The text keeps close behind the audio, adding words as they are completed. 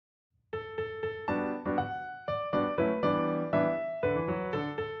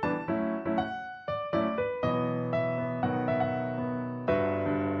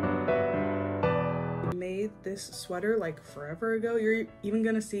got this sweater like forever ago. You're even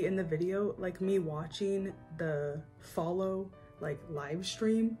gonna see in the video like me watching the follow like live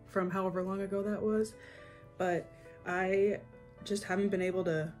stream from however long ago that was, but I just haven't been able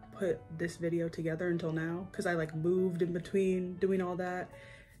to put this video together until now because I like moved in between doing all that.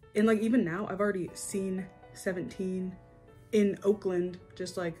 And like even now I've already seen 17 in Oakland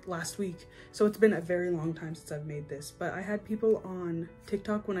just like last week, so it's been a very long time since I've made this. But I had people on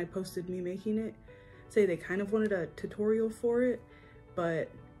TikTok when I posted me making it say they kind of wanted a tutorial for it, but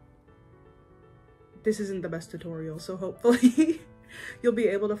this isn't the best tutorial, so hopefully you'll be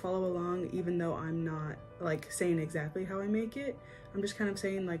able to follow along even though I'm not like saying exactly how I make it. I'm just kind of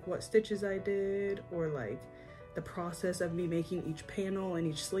saying like what stitches I did or like the process of me making each panel and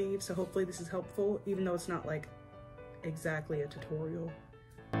each sleeve, so hopefully this is helpful even though it's not like exactly a tutorial.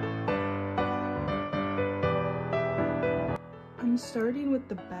 I'm starting with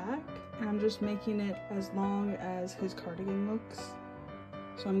the back and I'm just making it as long as his cardigan looks.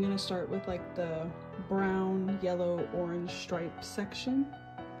 So I'm gonna start with like the brown, yellow, orange stripe section.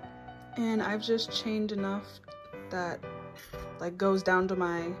 And I've just chained enough that like goes down to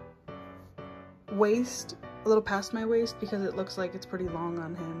my waist, a little past my waist, because it looks like it's pretty long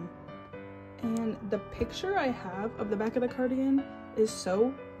on him. And the picture I have of the back of the cardigan is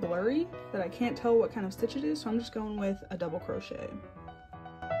so blurry that I can't tell what kind of stitch it is, so I'm just going with a double crochet.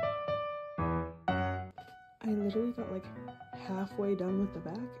 I literally got like halfway done with the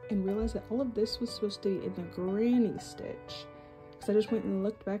back and realized that all of this was supposed to be in the granny stitch. Because I just went and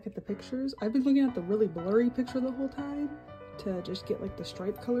looked back at the pictures. I've been looking at the really blurry picture the whole time to just get like the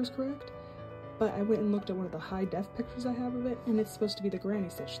stripe colors correct. But I went and looked at one of the high def pictures I have of it, and it's supposed to be the granny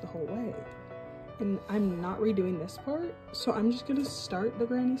stitch the whole way. And I'm not redoing this part, so I'm just gonna start the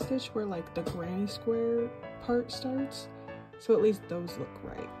granny stitch where like the granny square part starts, so at least those look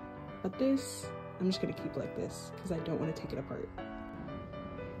right. But this, I'm just gonna keep like this because I don't want to take it apart.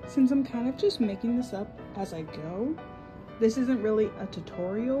 Since I'm kind of just making this up as I go, this isn't really a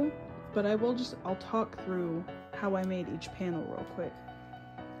tutorial, but I'll talk through how I made each panel real quick.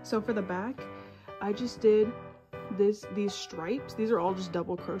 So for the back, I just did these stripes. These are all just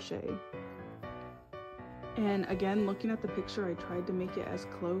double crochet. And again, looking at the picture, I tried to make it as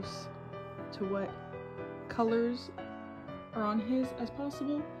close to what colors are on his as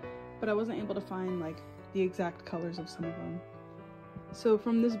possible, but I wasn't able to find like the exact colors of some of them. So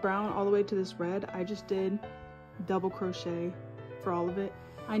from this brown all the way to this red, I just did double crochet for all of it.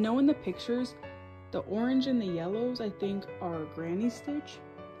 I know in the pictures, the orange and the yellows I think are granny stitch,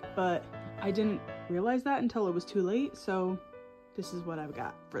 but I didn't realize that until it was too late, so this is what I've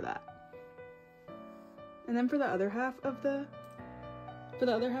got for that. And then for the other half of the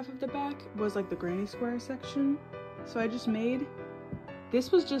back was like the granny square section. So I just made,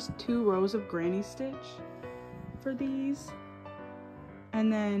 this was just 2 rows of granny stitch for these,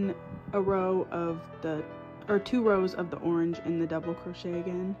 and then a row of the, or 2 rows of the orange in the double crochet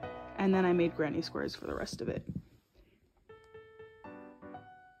again, and then I made granny squares for the rest of it.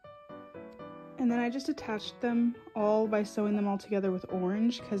 And then I just attached them all by sewing them all together with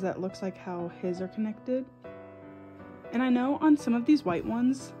orange because that looks like how his are connected. And I know on some of these white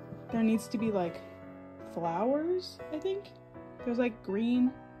ones, there needs to be like flowers, I think. There's like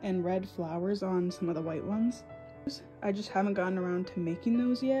green and red flowers on some of the white ones. I just haven't gotten around to making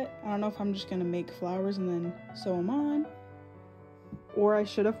those yet. I don't know if I'm just gonna make flowers and then sew them on. Or I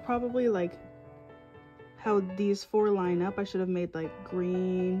should have probably like how these 4 line up, I should have made like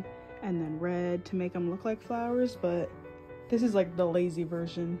green and then red to make them look like flowers, but this is like the lazy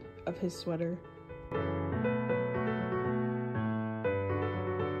version of his sweater.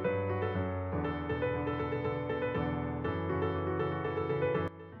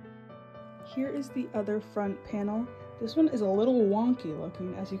 Here is the other front panel. This one is a little wonky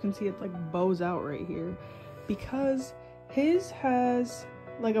looking. As you can see, it like bows out right here because his has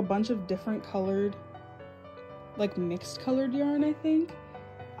like a bunch of different colored, like mixed colored yarn, I think.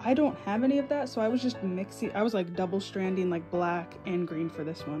 I don't have any of that, so I was just mixing, I was like double stranding like black and green for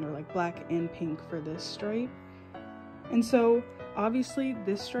this one, or like black and pink for this stripe. And so obviously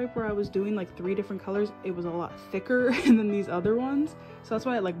this stripe where I was doing like 3 different colors, it was a lot thicker than these other ones, so that's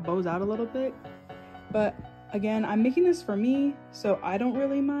why it like bows out a little bit. But again, I'm making this for me, so I don't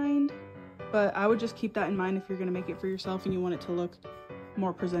really mind, but I would just keep that in mind if you're gonna make it for yourself and you want it to look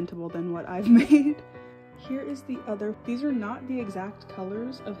more presentable than what I've made. Here is the other, these are not the exact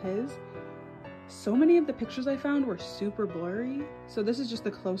colors of his. So many of the pictures I found were super blurry, so this is just the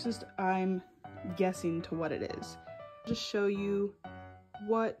closest I'm guessing to what it is. Just show you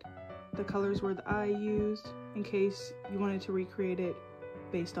what the colors were that I used in case you wanted to recreate it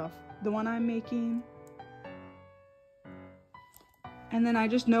based off the one I'm making. And then I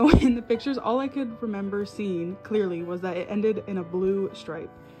just know in the pictures, all I could remember seeing clearly was that it ended in a blue stripe.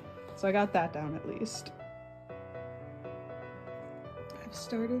 So I got that down at least. I've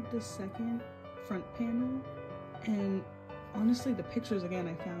started the second front panel, and honestly the pictures again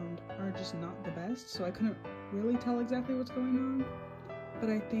I found are just not the best, so I couldn't really tell exactly what's going on. But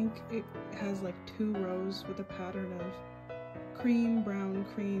I think it has like 2 rows with a pattern of cream, brown,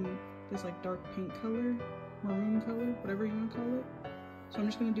 cream, this like dark pink color, maroon color, whatever you want to call it. So I'm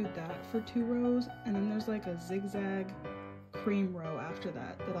just going to do that for 2 rows, and then there's like a zigzag cream row after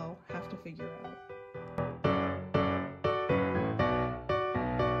that that I'll have to figure out.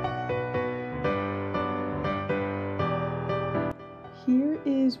 Here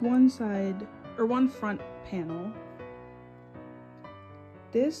is one side, or one front panel.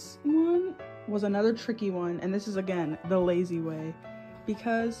 This one was another tricky one, and this is again the lazy way,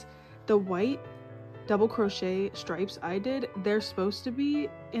 because the white double crochet stripes I did, they're supposed to be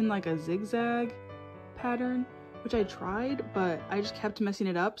in like a zigzag pattern, which I tried, but I just kept messing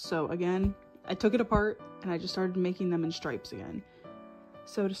it up. So again, I took it apart and I just started making them in stripes again.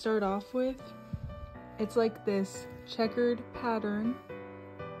 So to start off with, it's like this checkered pattern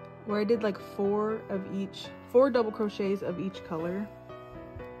where I did like 4 double crochets of each color.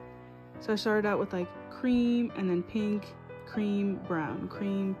 So I started out with like cream and then pink, cream, brown,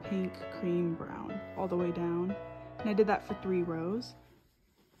 cream, pink, cream, brown, all the way down. And I did that for 3 rows.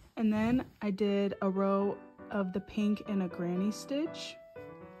 And then I did a row of the pink and a granny stitch.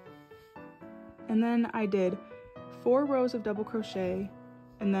 And then I did 4 rows of double crochet,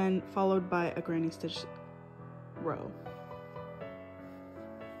 and then followed by a granny stitch row.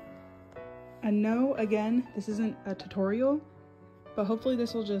 I know, again, this isn't a tutorial, but hopefully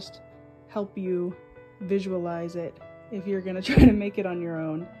this will just help you visualize it if you're gonna try to make it on your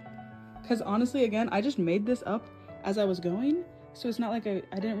own. Because honestly, again, I just made this up as I was going, so it's not like I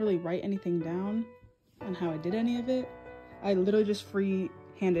didn't really write anything down on how I did any of it. I literally just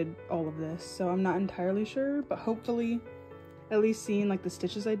free-handed all of this, so I'm not entirely sure, but hopefully at least seeing like the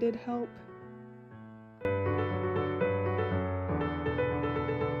stitches I did help.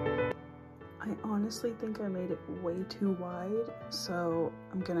 I honestly think I made it way too wide, so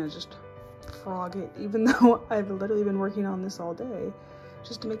I'm gonna just frog it, even though I've literally been working on this all day,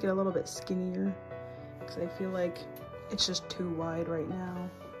 just to make it a little bit skinnier, because I feel like it's just too wide right now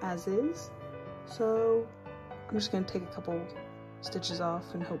as is. So I'm just gonna take a couple stitches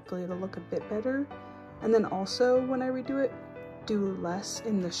off and hopefully it'll look a bit better. And then also when I redo it, do less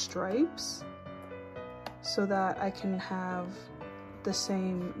in the stripes so that I can have the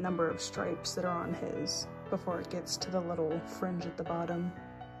same number of stripes that are on his before it gets to the little fringe at the bottom.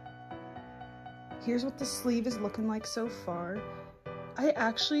 Here's what the sleeve is looking like so far. I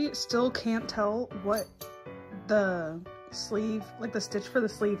actually still can't tell what the sleeve, like the stitch for the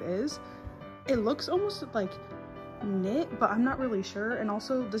sleeve is. It looks almost like knit, but I'm not really sure. And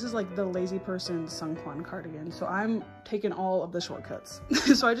also this is like the lazy person seungkwan cardigan, so I'm taking all of the shortcuts.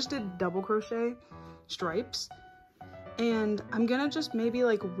 So I just did double crochet stripes, and I'm gonna just maybe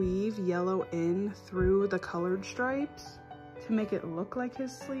like weave yellow in through the colored stripes to make it look like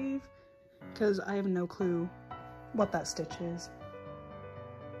his sleeve, because I have no clue what that stitch is.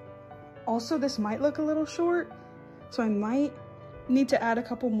 Also, this might look a little short, so I might need to add a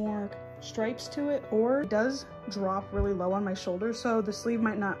couple more stripes to it, or it does drop really low on my shoulder, so the sleeve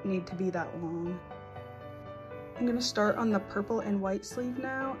might not need to be that long. I'm gonna start on the purple and white sleeve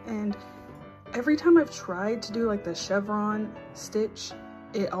now, and every time I've tried to do like the chevron stitch,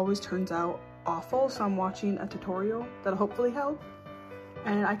 it always turns out awful, so I'm watching a tutorial that'll hopefully help,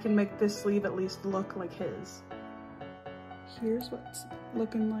 and I can make this sleeve at least look like his. Here's what's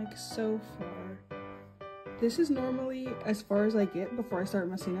looking like so far. This is normally as far as I get before I start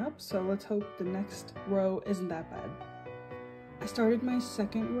messing up, so let's hope the next row isn't that bad. I started my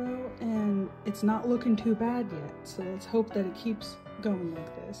second row and it's not looking too bad yet, so let's hope that it keeps going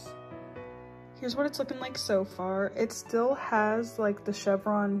like this. Here's what it's looking like so far. It still has like the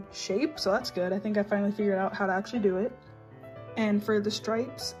chevron shape, so that's good. I think I finally figured out how to actually do it. And for the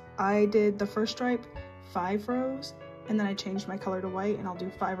stripes, I did the first stripe 5 rows, and then I changed my color to white, and I'll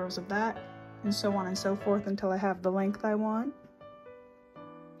do 5 rows of that, and so on and so forth until I have the length I want.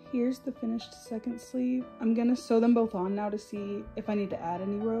 Here's the finished second sleeve. I'm gonna sew them both on now to see if I need to add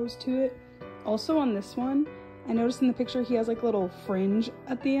any rows to it. Also on this one, I noticed in the picture he has like a little fringe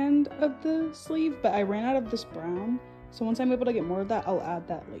at the end of the sleeve, but I ran out of this brown, so once I'm able to get more of that, I'll add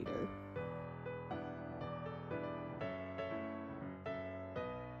that later.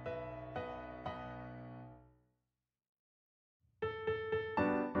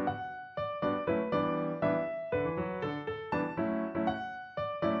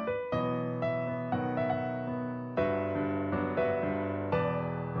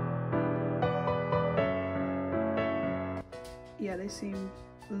 yeah, they seem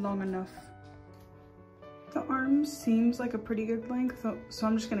long enough. The arm seems like a pretty good length, so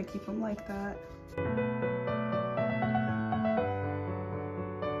I'm just gonna keep them like that.